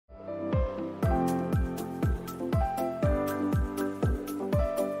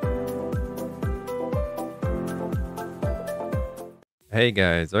Hey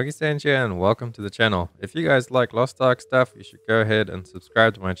guys, Augiesaint here and welcome to the channel. If you guys like Lost Ark stuff, you should go ahead and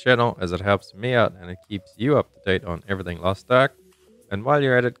subscribe to my channel as it helps me out and it keeps you up to date on everything Lost Ark. And while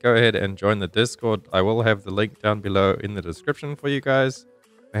you're at it, go ahead and join the Discord. I will have the link down below in the description for you guys.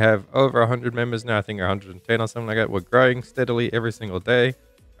 I have over 100 members now, I think 110 or something like that. We're growing steadily every single day.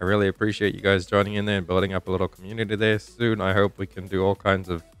 I really appreciate you guys joining in there and building up a little community there. Soon I hope we can do all kinds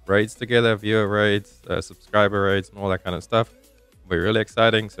of raids together, viewer raids, subscriber raids and all that kind of stuff. Be really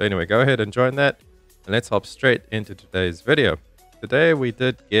exciting. So anyway, go ahead and join that and let's hop straight into today's video. Today we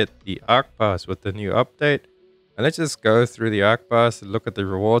did get the Ark Pass with the new update, and let's just go through the Ark Pass and look at the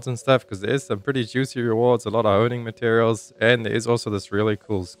rewards and stuff, because there is some pretty juicy rewards, a lot of honing materials, and there is also this really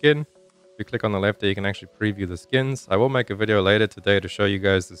cool skin. If you click on the left there, you can actually preview the skins. I will make a video later today to show you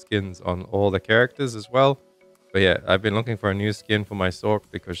guys the skins on all the characters as well. But yeah, I've been looking for a new skin for my Sork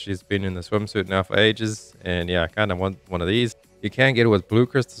because she's been in the swimsuit now for ages, and yeah, I kind of want one of these. You can get it with blue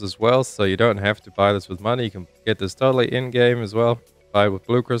crystals as well, so you don't have to buy this with money. You can get this totally in-game as well. Buy it with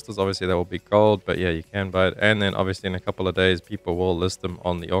blue crystals, obviously that will be gold, but yeah, you can buy it. And then obviously in a couple of days, people will list them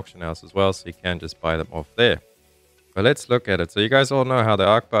on the auction house as well, so you can just buy them off there. But let's look at it. So you guys all know how the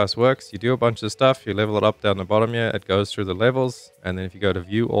Ark Pass works. You do a bunch of stuff, you level it up down the bottom here, it goes through the levels, and then if you go to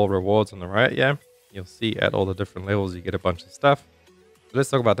view all rewards on the right here, you'll see at all the different levels you get a bunch of stuff. So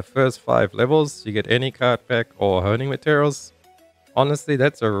let's talk about the first 5 levels. You get any card pack or honing materials. Honestly,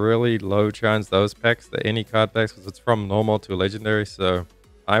 that's a really low chance, those packs, the any card packs, because it's from normal to legendary, so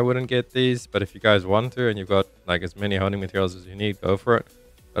I wouldn't get these. But if you guys want to and you've got like as many honing materials as you need, go for it.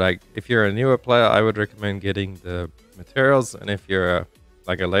 But like if you're a newer player, I would recommend getting the materials, and if you're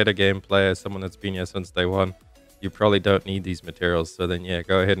like a later game player, someone that's been here since day one, you probably don't need these materials. So then yeah,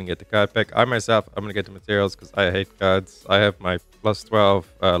 go ahead and get the card pack. I myself, I'm gonna get the materials because I hate cards. I have my plus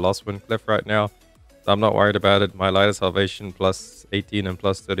 12 Lost Wind Cliff right now. So I'm not worried about it. My Light of Salvation plus 18 and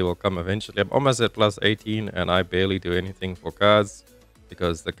plus 30 will come eventually. I'm almost at plus 18 and I barely do anything for cards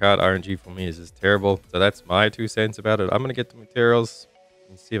because the card RNG for me is just terrible. So that's my 2 cents about it. I'm going to get the materials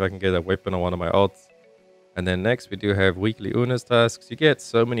and see if I can get a weapon on one of my alts. And then next we do have weekly Unas tasks. You get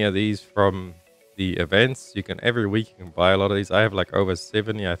so many of these from the events. You can every week you can buy a lot of these. I have like over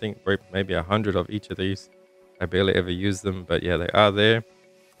 70, I think maybe 100 of each of these. I barely ever use them, but yeah, they are there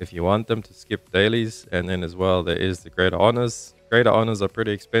if you want them to skip dailies. And then as well, there is the greater honors. Greater honors are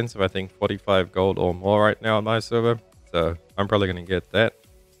pretty expensive. I think 45 gold or more right now on my server. So I'm probably going to get that.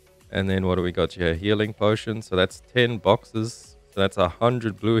 And then what do we got here? Healing potions. So that's 10 boxes. So that's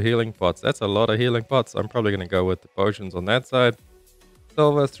 100 blue healing pots. That's a lot of healing pots. I'm probably going to go with the potions on that side.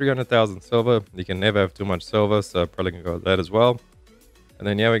 Silver, 300,000 silver. You can never have too much silver, so I'm probably going to go with that as well. And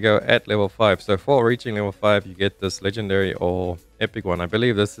then here we go at level 5. So for reaching level 5, you get this legendary or epic one. I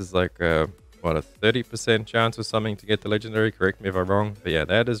believe this is like a 30% chance or something to get the legendary. Correct me if I'm wrong. But yeah,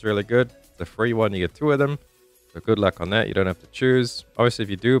 that is really good. It's a free one. You get 2 of them. So good luck on that. You don't have to choose. Obviously,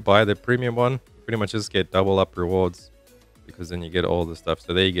 if you do buy the premium one, you pretty much just get double up rewards, because then you get all the stuff.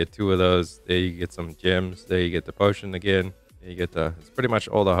 So there you get 2 of those. There you get some gems. There you get the potion again. There you get it's pretty much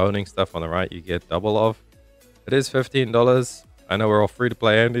all the honing stuff on the right. You get double of. It is $15. I know we're all free to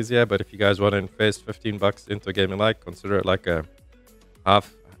play Andes here, but if you guys want to invest 15 bucks into a game you like, consider it like a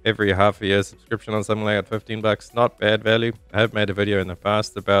every half a year subscription on something like that. 15 bucks, not bad value. I have made a video in the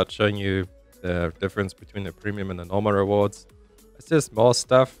past about showing you the difference between the premium and the normal rewards. It's just more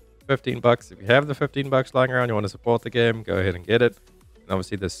stuff. 15 bucks. If you have the 15 bucks lying around, you want to support the game, go ahead and get it. And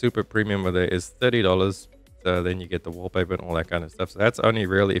obviously the super premium where there is $30. So then you get the wallpaper and all that kind of stuff. So that's only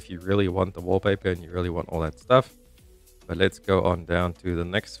really if you really want the wallpaper and you really want all that stuff. But let's go on down to the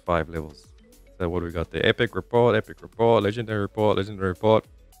next 5 levels. So what do we got? The epic report, legendary report.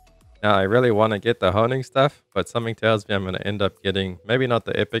 Now I really want to get the honing stuff, but something tells me I'm going to end up getting maybe not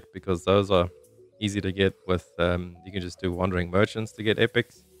the epic, because those are easy to get with you can just do wandering merchants to get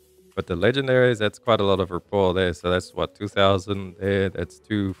epics. But the legendaries, that's quite a lot of rapport there. So that's what, 2,000 there. That's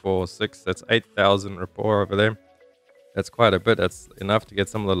 2, 4, 6. That's 8,000 rapport over there. That's quite a bit. That's enough to get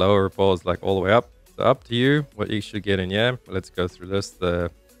some of the lower rapports like all the way up. So up to you what you should get in. Yeah, let's go through this.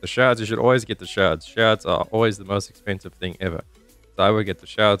 The shards, you should always get the shards. Shards are always the most expensive thing ever. So I would get the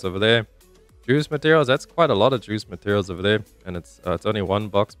shards over there. Juice materials, that's quite a lot of juice materials over there. And it's only 1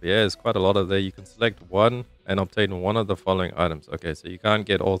 box, but yeah, it's quite a lot of there. You can select one and obtain one of the following items. Okay, so you can't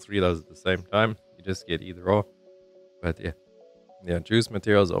get all 3 of those at the same time. You just get either or. But yeah, juice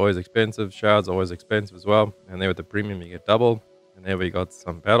materials are always expensive. Shards are always expensive as well. And there with the premium, you get double. And there we got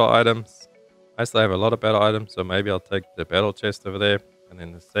some battle items. I still have a lot of battle items, so maybe I'll take the battle chest over there. And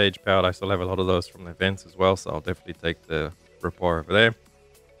then the sage powder, I still have a lot of those from the events as well, so I'll definitely take the rapport over there.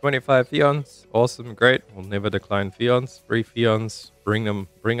 25 Fions, awesome, great. We'll never decline Fions. Free Fions, bring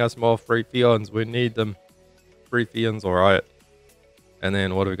us more free Fions. We need them. Free Fions, alright. And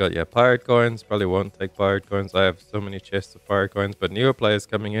then what do we got? Yeah, pirate coins. Probably won't take pirate coins. I have so many chests of pirate coins, but newer players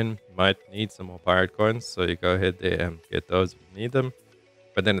coming in might need some more pirate coins. So you go ahead there and get those if you need them.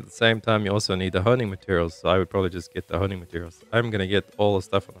 But then at the same time, you also need the honing materials. So I would probably just get the honing materials. I'm going to get all the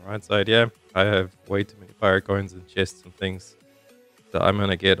stuff on the right side. Yeah, I have way too many pirate coins and chests and things. So I'm going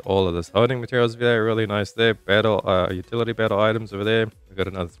to get all of this honing materials over there. Really nice there. Utility battle items over there. We got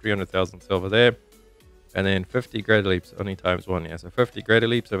another 300,000 silver there. And then 50 greater leaps, only times 1. Yeah, so 50 greater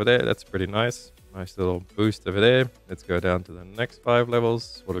leaps over there. That's pretty nice. Nice little boost over there. Let's go down to the next 5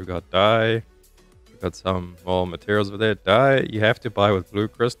 levels. What do we got? Dye. We got some more materials over there. Dye, you have to buy with blue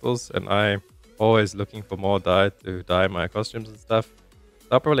crystals. And I'm always looking for more dye to dye my costumes and stuff. So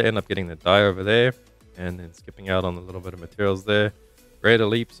I'll probably end up getting the dye over there. And then skipping out on a little bit of materials there. Greater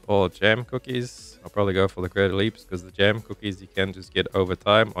leaps or jam cookies. I'll probably go for the greater leaps because the jam cookies you can just get over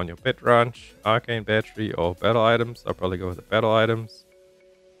time on your pet ranch, arcane battery, or battle items. I'll probably go with the battle items.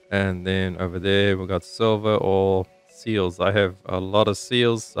 And then over there we got silver or seals. I have a lot of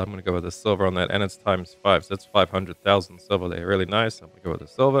seals. So I'm going to go with the silver on that, and it's times 5. So that's 500,000 silver there. Really nice. I'm going to go with the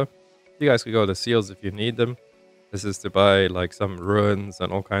silver. You guys could go with the seals if you need them. This is to buy like some ruins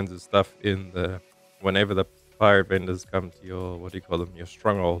and all kinds of stuff in the whenever the pirate vendors come to your, what do you call them, your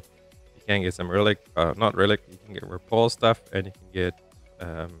stronghold. You can get some relic, not relic, you can get rapport stuff, and you can get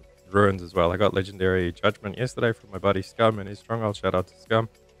ruins as well. I got legendary judgment yesterday from my buddy Scum and his stronghold. Shout out to Scum.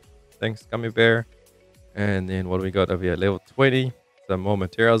 Thanks, Gummy Bear. And then what do we got over here? Level 20. Some more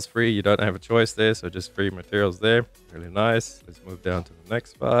materials free. You don't have a choice there, so just free materials there. Really nice. Let's move down to the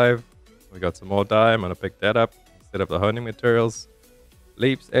next 5. We got some more dye. I'm going to pick that up instead of the honing materials.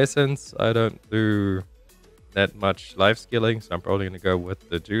 Leaps essence. I don't do that much life skilling, so I'm probably going to go with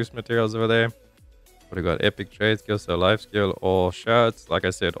the juice materials over there. What we got? Epic trade skill, so life skill or shards. Like I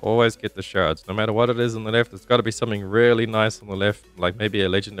said, always get the shards. No matter what it is on the left, it's got to be something really nice on the left, like maybe a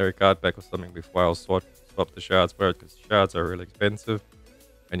legendary card pack or something before I'll swap the shards for it, because shards are really expensive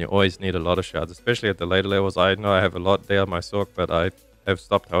and you always need a lot of shards, especially at the later levels. I know I have a lot there on my Sork, but I have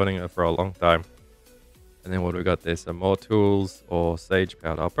stopped honing it for a long time. And then what do we got there? Some more tools or sage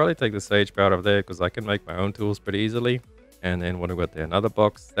powder. I'll probably take the sage powder over there because I can make my own tools pretty easily. And then what do we got there? Another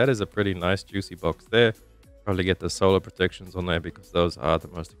box. That is a pretty nice juicy box there. Probably get the solar protections on there because those are the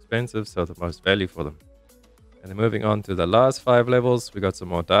most expensive, so the most value for them. And then moving on to the last 5 levels, we got some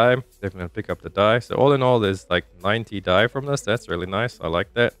more dye. Definitely gonna pick up the dye. So all in all, there's like 90 dye from this. That's really nice. I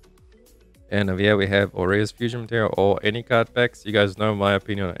like that. And over here we have Aurea's fusion material or any card packs. You guys know my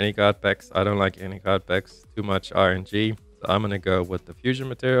opinion on any card packs. I don't like any card packs. Too much RNG. So I'm going to go with the fusion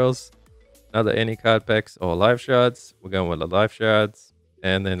materials. Another any card packs or life shards. We're going with the life shards.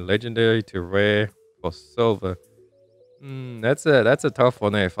 And then legendary to rare for silver. That's a tough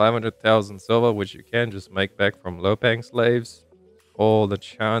one there. 500,000 silver, which you can just make back from Lopang slaves. Or the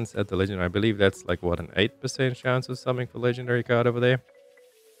chance at the legendary. I believe that's like what, an 8% chance or something for legendary card over there.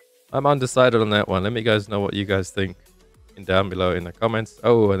 I'm undecided on that one. Let me guys know what you guys think down below in the comments.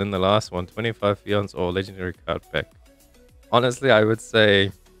 Oh, and then the last one, 25 Fions or legendary card pack. Honestly, I would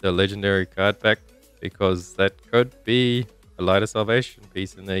say the legendary card pack because that could be a light of salvation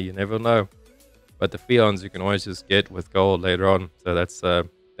piece in there. You never know. But the Fions you can always just get with gold later on. So that's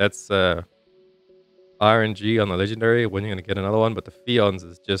RNG on the legendary when you're going to get another one. But the Fions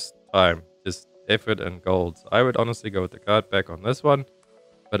is just time, just effort and gold. So I would honestly go with the card pack on this one.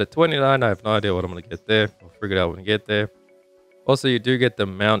 But at 29, I have no idea what I'm going to get there. I'll figure it out when I get there. Also, you do get the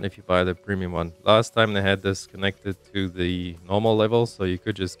mount if you buy the premium one. Last time they had this connected to the normal level, so you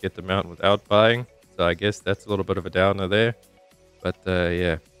could just get the mount without buying. So I guess that's a little bit of a downer there. But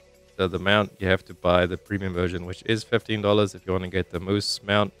yeah, so the mount, you have to buy the premium version, which is $15 if you want to get the moose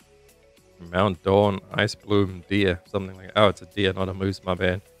mount. Mount Dawn, Ice Bloom, Deer, something like that. Oh, it's a deer, not a moose, my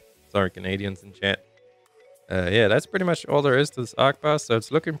bad. Sorry, Canadians in chat. Yeah, that's pretty much all there is to this arc pass. So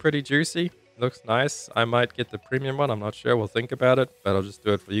it's looking pretty juicy. Looks nice. I might get the premium one. I'm not sure. We'll think about it. But I'll just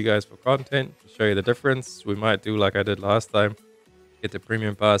do it for you guys for content. To show you the difference. We might do like I did last time. Get the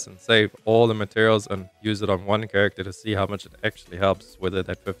premium pass and save all the materials and use it on one character to see how much it actually helps. Whether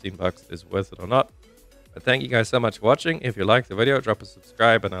that 15 bucks is worth it or not. But thank you guys so much for watching. If you liked the video, drop a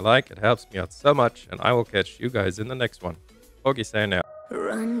subscribe and a like. It helps me out so much. And I will catch you guys in the next one. Augiesaint out.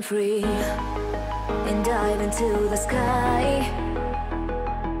 Run free and dive into the sky.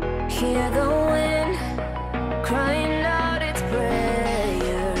 Hear the